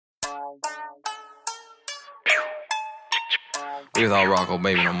We was all rocco,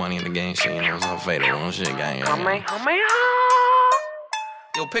 baby, no money in the game shit, you know, it's all fatal on shit, gang.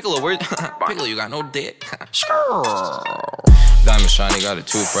 Yo, Piccolo, where? Piccolo, you got no dick. Diamond shiny, got a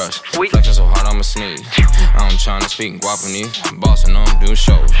toothbrush. Flexing so hard, I'ma sneeze. I'm trying to speak GUWOPAnease. Bossing on, doing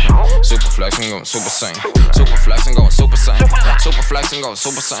shows. Super flexing, going super sane. Super flexing, going super sane. Super flexing, going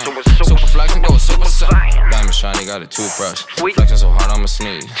super sane. Super flexing, going super sane. Diamond shiny, got a toothbrush. Flexing so hard, I'ma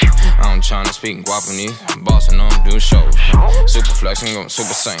sneeze. I'm trying to speak GUWOPAnease. Bossing on, doing shows. Super flexing, going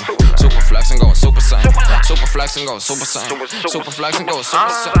super sane. Super flexing, going super sane. Super flexing, going super sane. Super flexing, going super sane.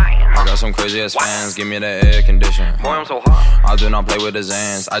 I got some crazy ass fans, give me that air condition. Boy, I'm so hot. I do not play with the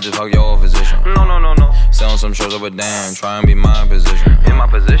xans, I just fuck your physician. No. Selling some shows over damn, try and be my position. In my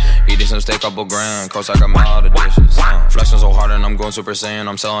position. Eating some steak, couple grand, course I got my other dishes. Flexing so hard and I'm going super saiyan,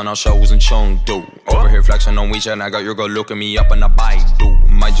 I'm selling out shows in Chengdu. Over here flexing on WeChat and I got your girl looking me up in the Baidu.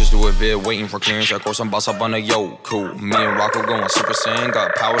 Might just do a vid, waiting for clearance, of course I'm boss up on the Yoku. Me and Rocco going super saiyan,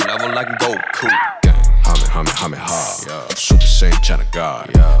 got power level like Goku. Hum it hard. Yeah. Super Saiyan China God.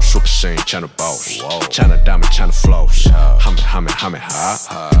 Yeah. Super Saiyan China boss. Whoa. China diamond, China flows. Yeah. Hum it hard. Hum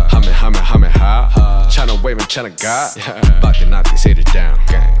it hard. China waving, China God. Yeah. About to knock these haters down.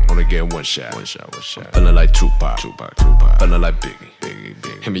 Gang. Only get one shot. Feeling like Tupac. Feeling like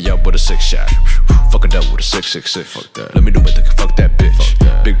Biggie. Hit me up with a 6 shot. Fuck it up with a 666. Fuck that. Let me do it, fuck that bitch.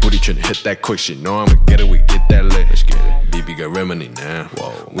 That. Big booty tryna hit that quick shit. Know I'ma get it, we get that lit. Let's get it. BB got remedy now.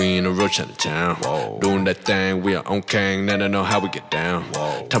 Whoa. We in a real Chinatown. Whoa. Doing that thing, we are on Kang. Now they know how we get down.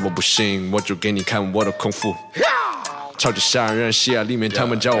 Whoa. 他们不信，我就给你看我的功夫。超级吓人，戏啊里面他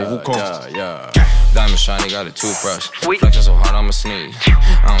们叫我悟空。Diamond shiny, got a toothbrush. Flexing so hard, I'ma sneeze.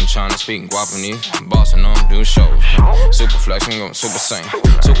 I'm trying to speak GUWOPAnease. Bossing on, doing shows. Super flexing, going super sane.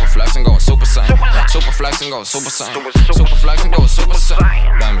 Super flexing, going super sane. Super flexing, going super sane. Super flexing, going super sane.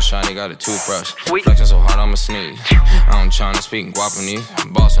 Diamond shiny, got a toothbrush. Flexing so hard, I'ma sneeze. I'm trying to speak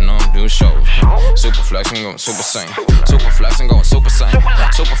GUWOPAnease. Bossing on, doing shows. Super flexing, going super sane. Super flexing, going super sane.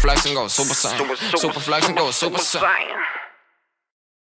 Super flexing, going super sane. Super flexing, going super sane.